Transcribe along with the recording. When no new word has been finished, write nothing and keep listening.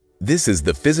This is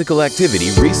the Physical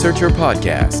Activity Researcher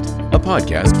Podcast, a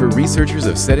podcast for researchers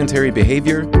of sedentary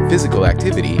behavior, physical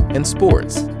activity, and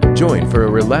sports. Join for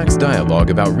a relaxed dialogue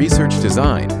about research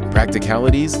design,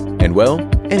 practicalities, and, well,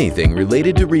 anything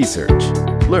related to research.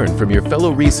 Learn from your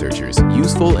fellow researchers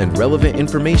useful and relevant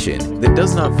information that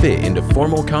does not fit into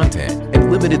formal content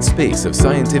and limited space of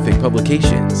scientific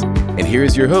publications. And here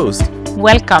is your host.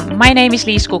 Welcome, my name is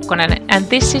Liis Kukkonen and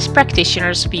this is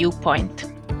Practitioner's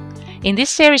Viewpoint. In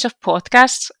this series of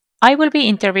podcasts, I will be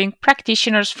interviewing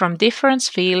practitioners from different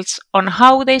fields on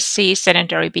how they see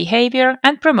sedentary behavior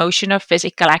and promotion of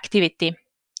physical activity.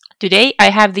 Today,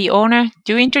 I have the honor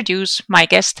to introduce my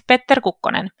guest, Petter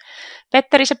Kukkonen.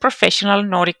 Petter is a professional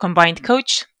Nordic combined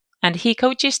coach, and he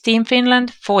coaches Team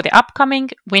Finland for the upcoming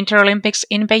Winter Olympics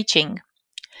in Beijing.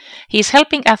 He is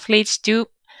helping athletes to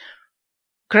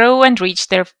grow and reach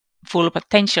their full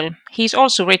potential. He's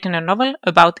also written a novel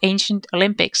about ancient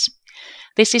Olympics.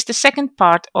 This is the second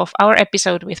part of our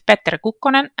episode with Petter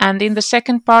Kukkonen, and in the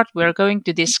second part we're going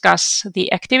to discuss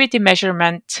the activity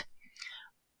measurement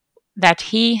that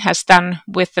he has done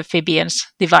with the Fibien's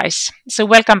device. So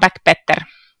welcome back, Petter.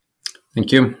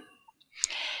 Thank you.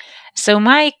 So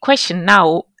my question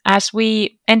now, as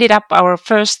we ended up our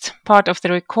first part of the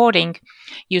recording,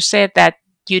 you said that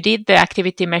you did the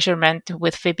activity measurement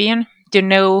with Fibien to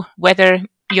know whether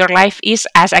your life is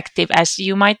as active as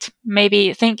you might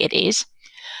maybe think it is.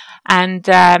 And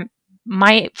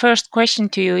my first question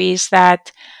to you is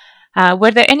that were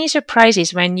there any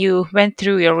surprises when you went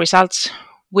through your results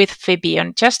with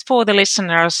Fibien? Just for the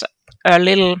listeners, a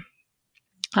little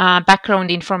background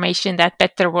information that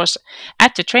Petter was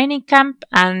at the training camp,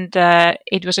 and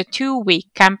it was a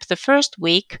 2-week camp. The first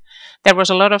week there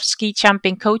was a lot of ski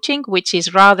jumping coaching, which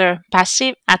is rather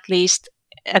passive, at least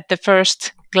at the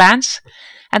first glance.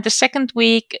 And the second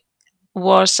week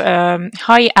was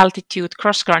high altitude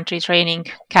cross country training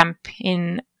camp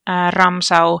in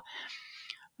Ramsau,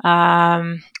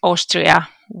 Austria,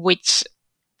 which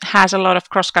has a lot of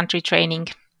cross country training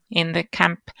in the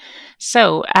camp.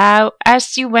 So,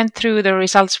 as you went through the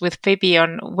results with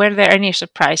Fibien, were there any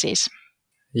surprises?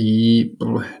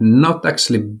 Not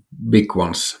actually big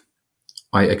ones.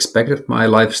 I expected my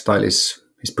lifestyle is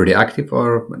pretty active,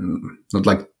 or not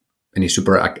like any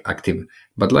super active,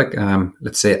 but like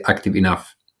let's say active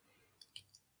enough.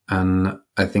 And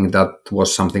I think that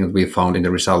was something that we found in the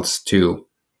results too.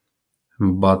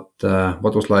 But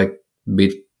what was like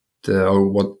bit or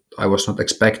what I was not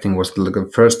expecting was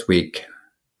the first week,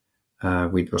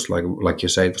 which was like you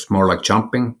said, it was more like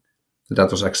jumping. That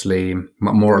was actually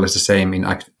more or less the same in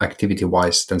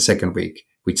activity-wise than second week,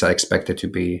 which I expected to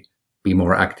be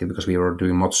more active because we were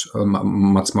doing much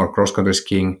more cross-country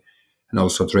skiing and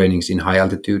also trainings in high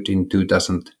altitude in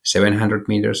 2,700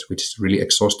 meters, which is really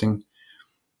exhausting.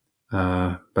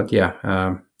 But yeah,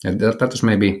 that was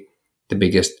maybe the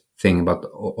biggest thing. But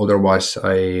otherwise,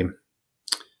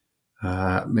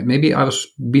 maybe I was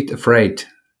a bit afraid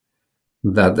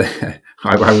that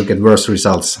I would get worse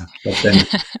results. But then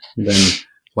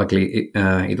luckily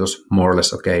it was more or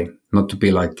less okay. Not to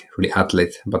be like really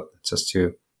athlete, but just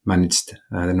to manage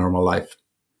the normal life.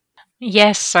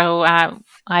 Yes, so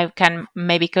I can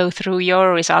maybe go through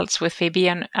your results with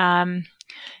Fibien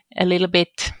a little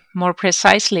bit more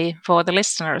precisely for the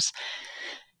listeners.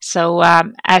 So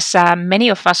as many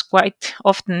of us quite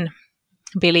often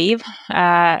believe,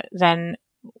 then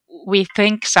we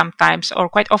think sometimes, or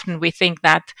quite often we think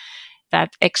that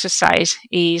exercise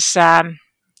is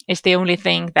the only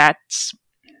thing that's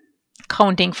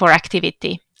counting for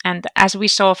activity. And as we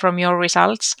saw from your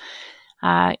results,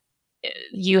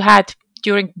 you had,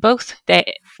 during both the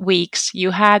weeks, you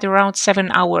had around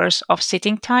 7 hours of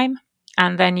sitting time,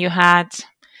 and then you had,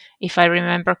 if I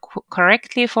remember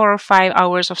correctly, 4 or 5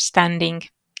 hours of standing,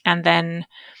 and then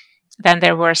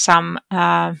there were some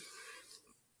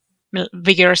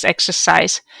vigorous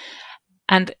exercise.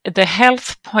 And the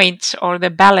health points, or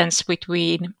the balance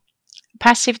between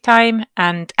passive time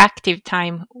and active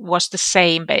time, was the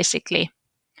same basically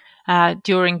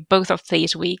during both of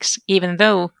these weeks, even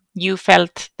though you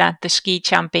felt that the ski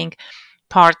jumping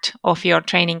part of your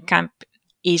training camp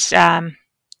is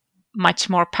much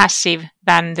more passive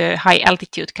than the high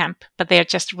altitude camp, but they're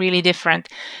just really different.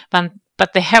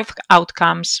 But the health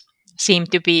outcomes seem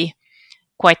to be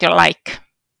quite alike.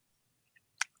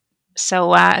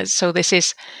 So this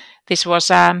is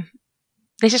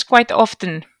quite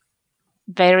often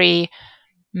very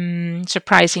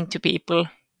surprising to people.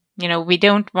 You know, we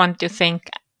don't want to think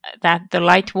that the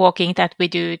light walking that we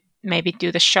do, maybe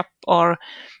to the shop or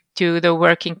to the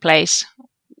working place,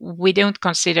 we don't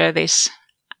consider this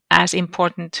as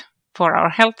important for our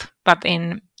health, but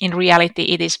in in reality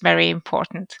it is very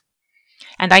important.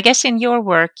 And I guess in your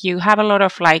work you have a lot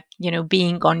of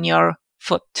being on your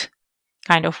foot,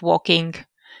 kind of walking,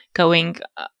 going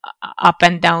up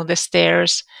and down the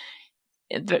stairs.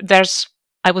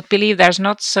 I would believe there's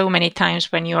not so many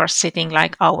times when you are sitting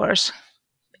like hours,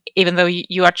 even though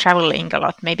you are traveling a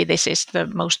lot. Maybe this is the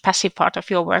most passive part of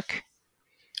your work.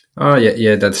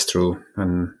 Yeah, that's true.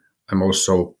 And I'm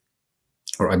also,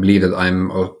 or I believe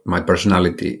that my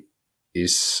personality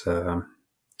is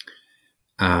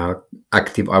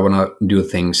active. I want to do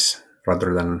things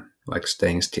rather than like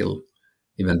staying still,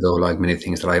 even though like many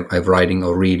things that I'm writing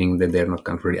or reading, that they're not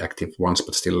kind of really active ones,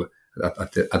 but still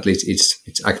at least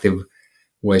it's active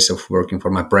ways of working for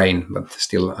my brain. But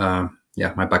still,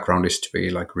 my background is to be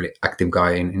like really active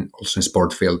guy also in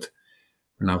sport field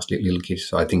when I was a little kid.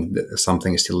 So I think that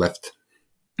something is still left.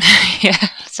 Yeah,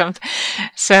 so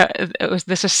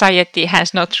the society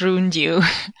has not ruined you.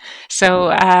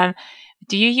 So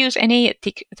do you use any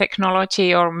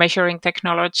technology or measuring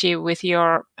technology with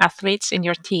your athletes in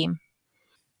your team?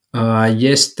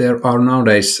 Yes, there are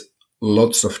nowadays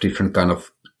lots of different kind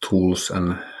of tools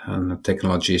and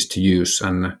technologies to use,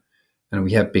 and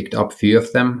we have picked up a few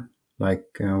of them. Like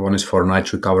one is for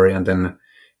night recovery, and then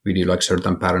we do like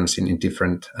certain patterns in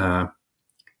different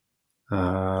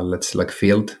let's say like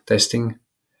field testing,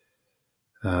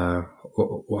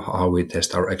 how we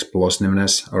test our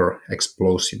explosiveness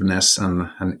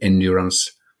and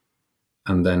endurance,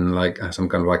 and then like some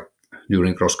kind of like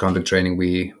during cross country training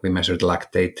we measure the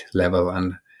lactate level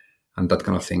and that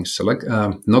kind of thing. So like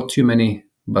not too many,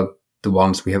 but the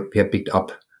ones we have picked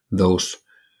up those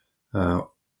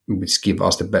which give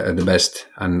us the best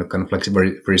and kind of like a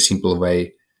very very simple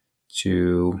way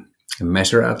to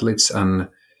measure athletes and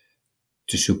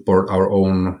to support our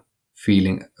own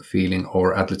feeling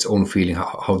or athletes' own feeling,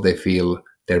 how they feel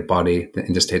their body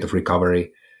in the state of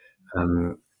recovery.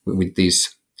 And with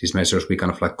these measures, we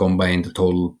kind of like combine the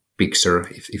total picture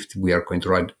if we are going to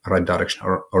right direction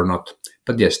or not.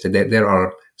 But yes, there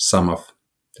are some of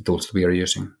the tools that we are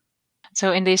using.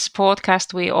 So in this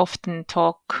podcast, we often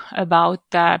talk about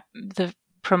the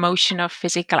promotion of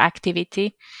physical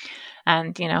activity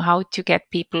and, how to get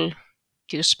people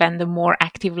to spend a more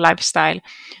active lifestyle.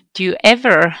 Do you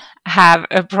ever have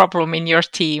a problem in your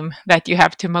team that you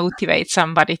have to motivate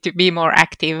somebody to be more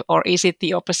active, or is it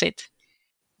the opposite?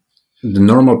 The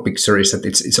normal picture is that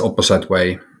it's opposite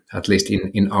way. At least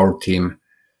in our team,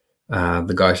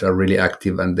 the guys are really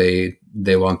active and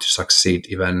they want to succeed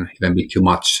even be too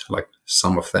much, like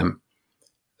some of them.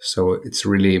 So it's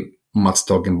really much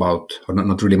talking about, or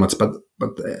not really much, but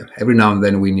every now and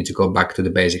then we need to go back to the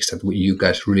basics that you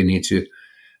guys really need to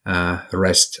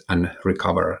rest and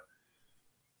recover.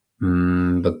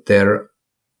 But there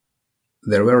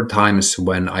were times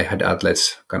when I had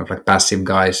athletes, kind of like passive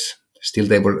guys. Still,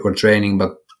 they were training,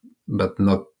 but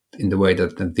not in the way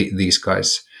that these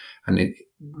guys. And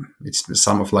it's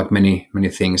some of like many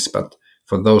things. But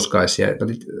for those guys, yeah.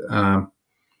 But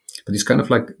it's kind of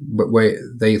like way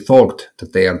they thought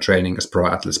that they are training as pro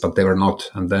athletes, but they were not.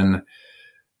 And then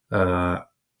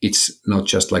it's not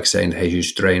just like saying, "Hey, you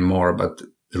should train more," but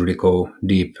really go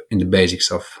deep in the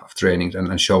basics of training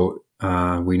and show.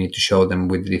 We need to show them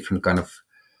with different kind of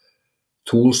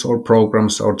tools or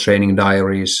programs or training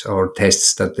diaries or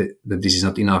tests that this is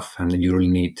not enough and you really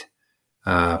need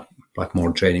like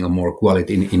more training or more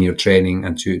quality in your training,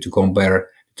 and to compare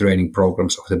training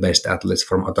programs of the best athletes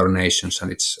from other nations.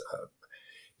 And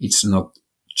it's not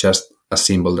just as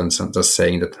simple than just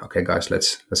saying that, okay guys,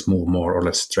 let's move more or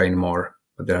let's train more,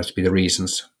 but there has to be the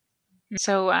reasons.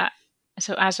 So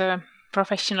as a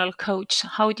professional coach,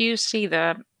 how do you see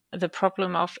the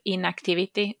problem of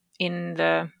inactivity in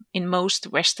most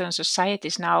Western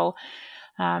societies now?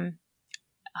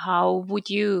 How would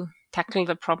you tackle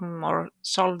the problem or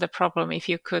solve the problem if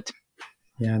you could?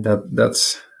 Yeah,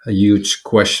 that's a huge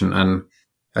question, and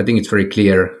I think it's very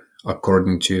clear,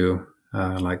 according to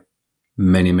like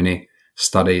many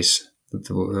studies, that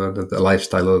the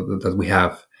lifestyle that we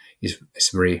have is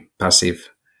very passive,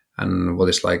 and what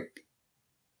is like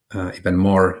even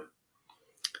more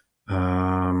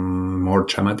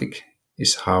dramatic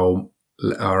is how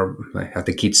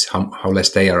the kids, how less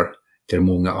they're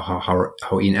moving,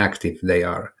 how inactive they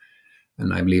are.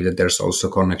 And I believe that there's also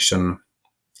connection.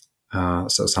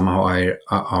 So somehow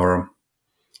our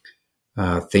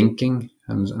thinking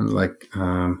and like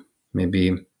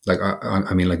maybe like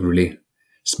I mean like really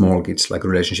small kids, like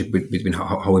relationship between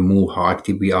how we move, how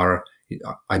active we are.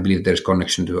 I believe there's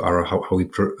connection to our how we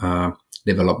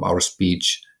develop our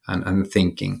speech and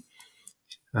thinking.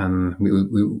 And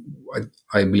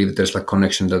I believe there's like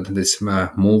connection that these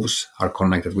moves are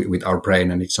connected with our brain,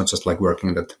 and it's not just like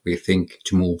working that we think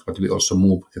to move, but we also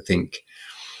move to think.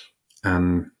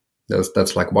 And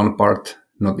that's like one part,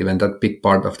 not even that big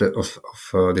part of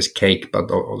this cake, but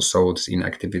also this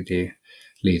inactivity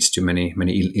leads to many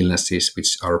illnesses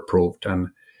which are proved. And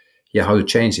yeah, how to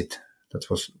change it? That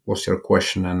was your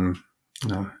question, and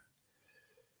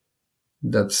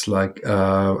that's like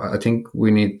I think we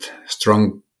need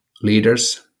strong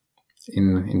leaders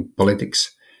in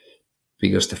politics,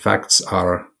 because the facts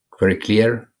are very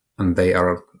clear and they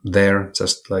are there.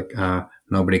 Just like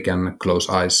nobody can close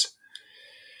eyes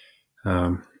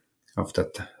of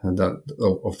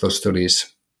those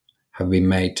studies have been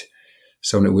made.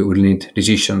 So we will need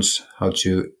decisions how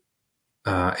to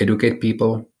educate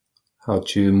people, how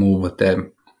to move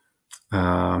them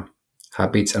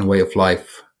habits and way of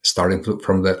life, starting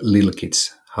from the little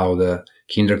kids, how the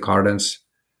kindergartens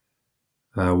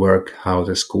work, how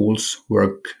the schools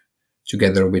work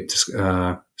together with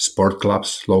sport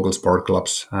clubs, local sport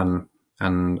clubs, and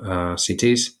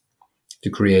cities to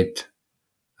create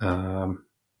kind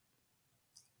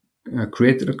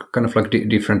of like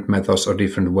different methods or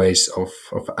different ways of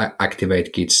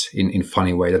activate kids in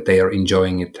funny way that they are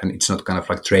enjoying it, and it's not kind of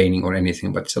like training or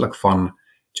anything, but it's like fun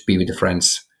to be with the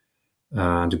friends,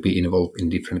 to be involved in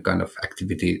different kind of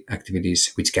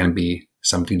activities, which can be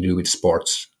something to do with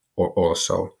sports or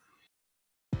also.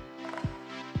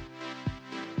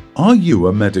 Are you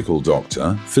a medical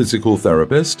doctor, physical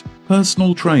therapist,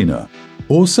 personal trainer,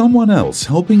 or someone else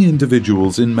helping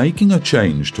individuals in making a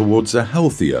change towards a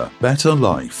healthier, better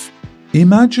life?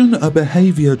 Imagine a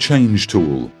behavior change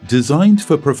tool designed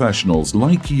for professionals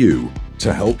like you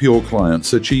to help your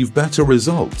clients achieve better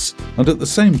results and at the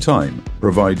same time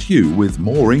provide you with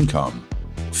more income.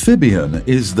 Fibion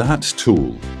is that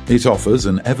tool. It offers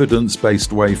an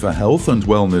evidence-based way for health and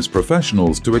wellness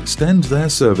professionals to extend their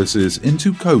services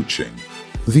into coaching.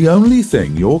 The only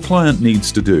thing your client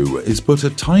needs to do is put a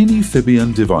tiny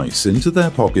Fibion device into their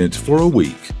pocket for a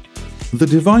week. The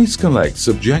device collects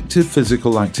objective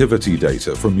physical activity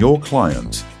data from your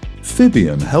client.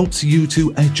 Fibion helps you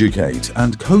to educate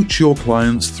and coach your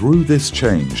clients through this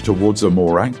change towards a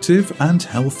more active and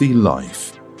healthy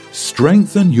life.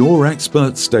 Strengthen your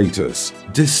expert status.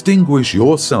 Distinguish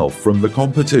yourself from the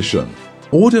competition.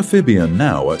 Order Fibion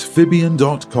now at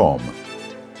fibion.com.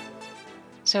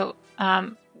 So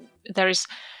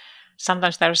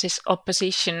sometimes there is this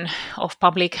opposition of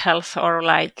public health or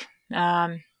like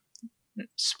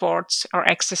sports or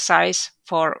exercise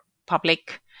for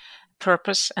public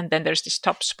purpose, and then there's this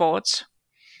top sports,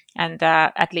 and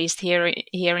at least here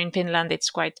in Finland it's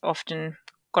quite often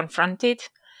confronted.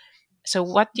 So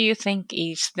what do you think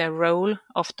is the role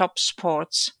of top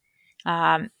sports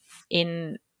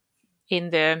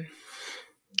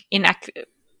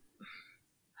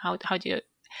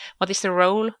what is the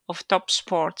role of top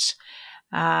sports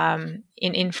in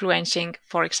influencing,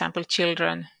 for example,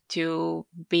 children to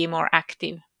be more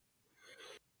active?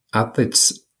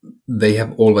 Athletes, they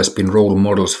have always been role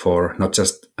models for not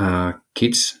just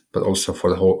kids, but also for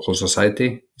the whole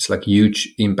society. It's like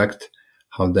huge impact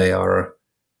how they are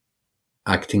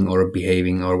acting or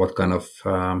behaving, or what kind of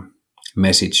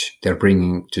message they're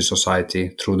bringing to society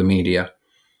through the media.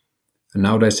 And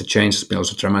nowadays the change has been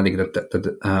also dramatic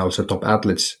that also top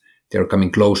athletes, they're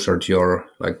coming closer to your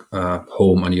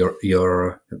home and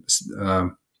your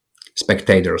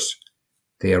spectators.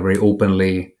 They are very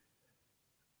openly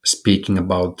speaking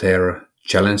about their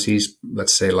challenges,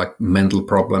 let's say like mental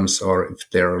problems, or if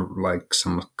there are like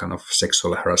some kind of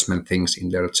sexual harassment things in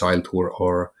their childhood,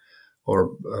 or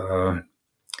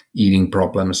eating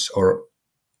problems, or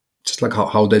just like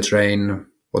how they train,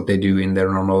 what they do in their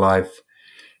normal life.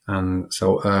 And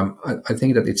so I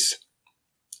think that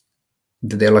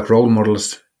they're like role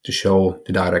models to show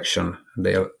the direction.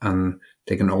 And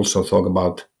they can also talk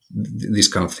about these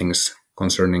kind of things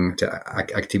concerning the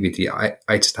activity. I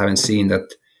just haven't seen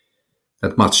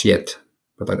that much yet,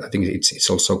 but I think it's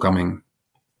also coming.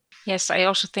 Yes, I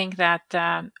also think that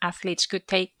athletes could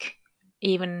take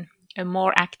even a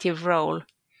more active role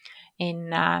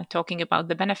in talking about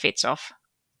the benefits of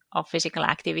physical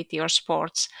activity or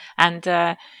sports.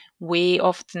 And we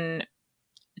often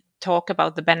talk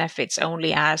about the benefits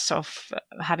only as of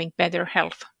having better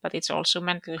health, but it's also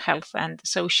mental health and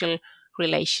social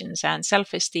relations and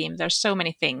self-esteem. There's so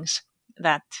many things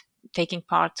that taking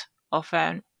part of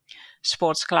a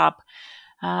sports club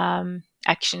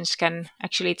actions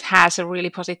it has a really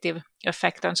positive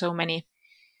effect on so many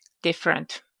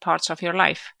different parts of your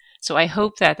life. So I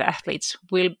hope that athletes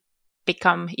will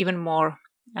become even more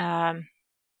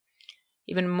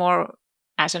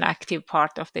as an active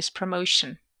part of this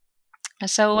promotion.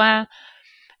 So,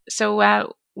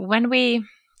 when we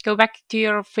go back to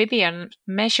your Fibion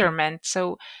measurement,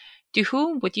 so to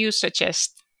whom would you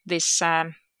suggest this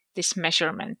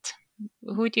measurement?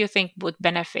 Who do you think would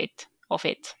benefit of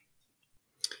it?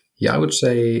 Yeah, I would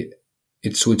say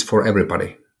it suits for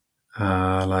everybody.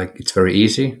 Like it's very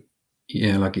easy,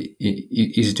 like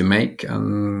easy to make,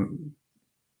 and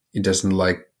it doesn't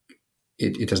like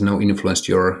it has no influence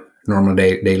to your normal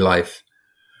day life,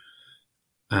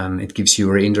 and it gives you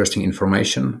very interesting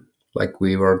information. Like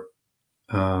we were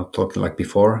talking like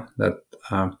before that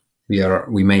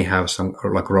we may have some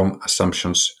like wrong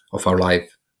assumptions of our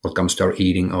life when it comes to our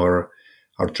eating or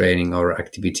our training or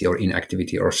activity or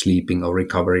inactivity or sleeping or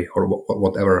recovery or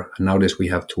whatever. And nowadays we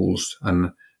have tools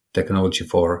and technology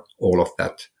for all of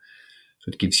that.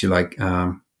 So it gives you like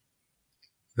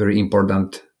very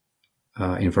important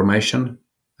information,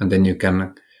 and then you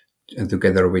can,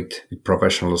 together with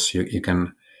professionals, you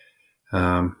can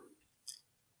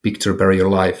picture better your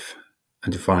life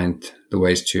and to find the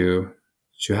ways to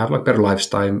have like better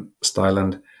lifestyle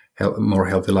and more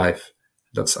healthy life.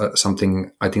 That's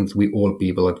something I think we all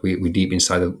people that we deep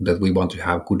inside that we want to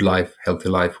have good life, healthy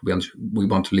life. We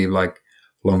want to live like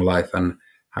long life and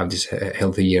have these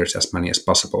healthy years, as many as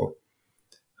possible.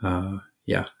 And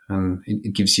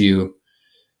it gives you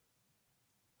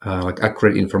like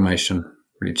accurate information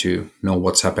really to know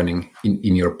what's happening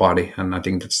in your body, and I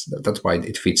think that's why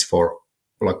it fits for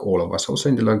like all of us. Also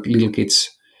in the like little kids,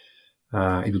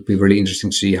 it would be really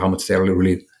interesting to see how much they're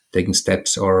really taking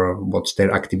steps or what's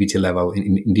their activity level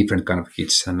in different kind of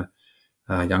kids and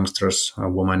youngsters,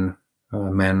 women,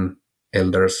 men,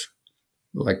 elders.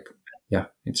 Like, yeah,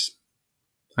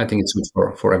 I think it's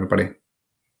good for everybody.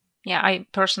 Yeah, I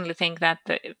personally think that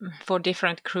for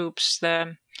different groups,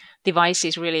 the device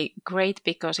is really great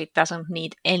because it doesn't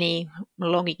need any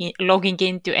logging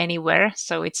into anywhere.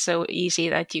 So it's so easy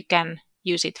that you can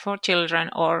use it for children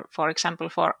or, for example,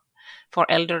 for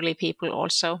elderly people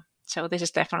also. So this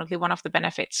is definitely one of the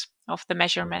benefits of the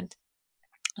measurement.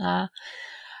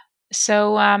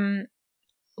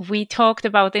 We talked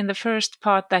about in the first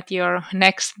part that your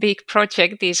next big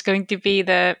project is going to be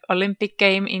the Olympic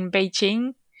Games in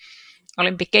Beijing.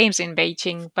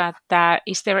 But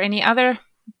is there any other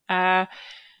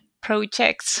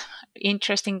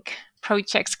interesting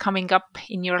projects coming up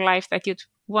in your life that you'd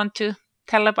want to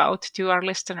tell about to our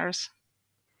listeners?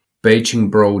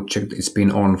 Beijing project, it's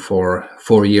been on for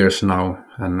 4 years now,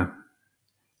 and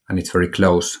it's very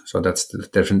close. So that's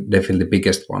definitely the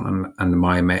biggest one, and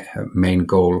my main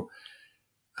goal.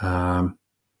 Like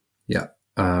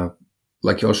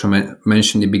you also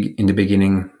mentioned in the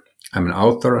beginning, I'm an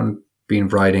author and been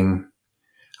writing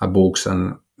books,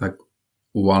 and like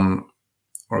one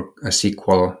or a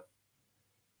sequel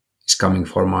is coming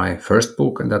for my first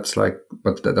book, and that's like,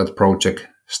 but that project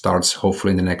starts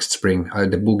hopefully in the next spring.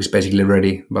 The book is basically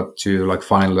ready, but to like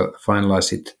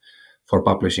finalize it for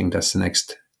publishing, that's the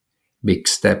next big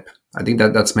step. I think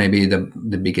that's maybe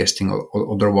the biggest thing.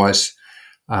 Otherwise,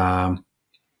 I've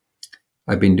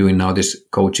been doing now this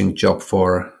coaching job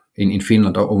in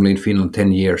Finland, only in Finland,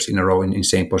 10 years in a row in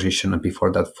same position, and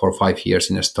before that for 5 years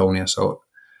in Estonia. So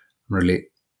really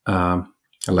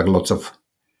like lots of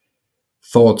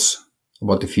thoughts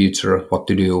about the future, what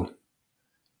to do,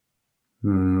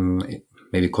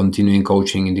 maybe continuing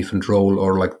coaching in different role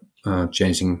or like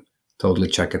changing totally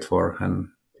jacket for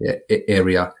an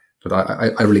area. But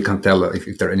I really can't tell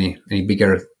if there are any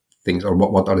bigger things or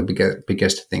what are the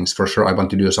biggest things. For sure, I want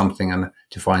to do something and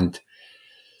to find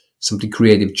something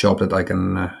creative job that I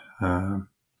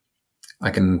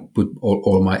can put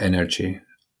all my energy.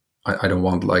 I don't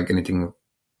want like anything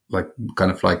like kind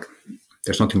of like,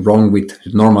 there's nothing wrong with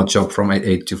normal job from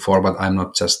 8 to 4, but I'm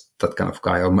not just that kind of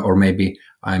guy. Or maybe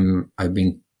I've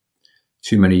been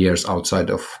too many years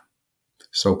outside of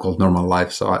so-called normal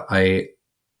life. So I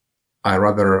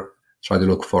rather try to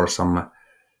look for some,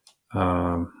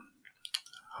 how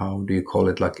do you call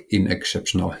it, like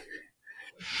exceptional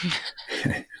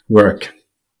work.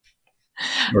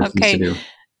 Okay.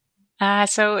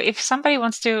 So if somebody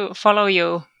wants to follow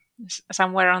you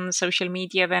somewhere on social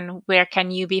media, then where can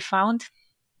you be found?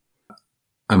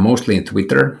 I'm mostly in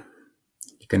Twitter.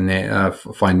 You can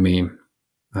find me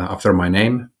after my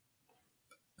name,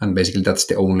 and basically that's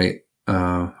the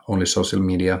only social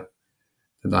media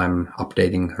that I'm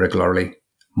updating regularly.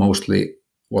 Mostly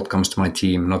what comes to my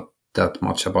team, not that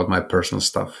much about my personal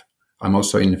stuff. I'm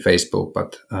also in Facebook,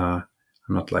 but I'm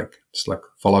not like just like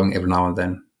following every now and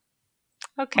then.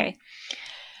 Okay.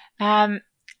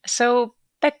 So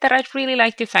Petter, I'd really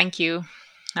like to thank you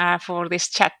for this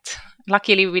chat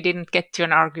luckily we didn't get to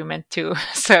an argument too.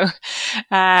 So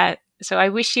I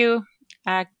wish you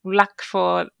luck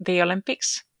for the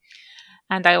Olympics.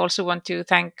 And I also want to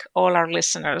thank all our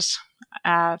listeners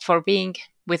for being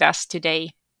with us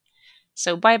today.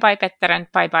 So bye-bye, Petter, and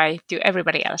bye-bye to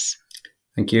everybody else.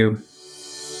 Thank you.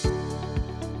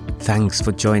 Thanks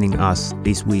for joining us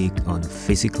this week on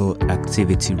Physical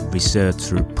Activity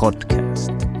Researcher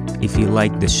Podcast. If you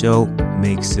like the show,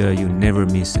 make sure you never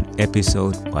miss an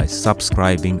episode by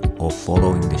subscribing or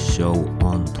following the show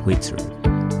on Twitter.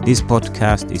 This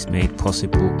podcast is made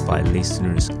possible by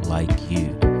listeners like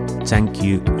you. Thank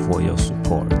you for your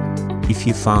support. If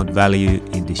you found value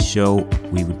in the show,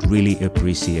 we would really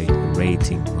appreciate a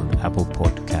rating on Apple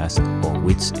Podcast or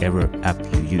whichever app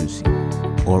you're using.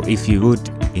 Or if you would,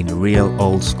 in a real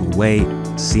old school way,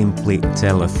 simply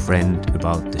tell a friend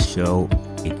about the show.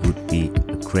 It would be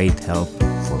a great help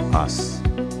for us.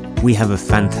 We have a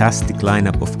fantastic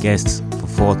lineup of guests for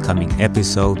forthcoming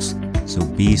episodes, so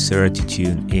be sure to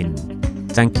tune in.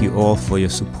 Thank you all for your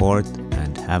support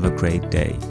and have a great day.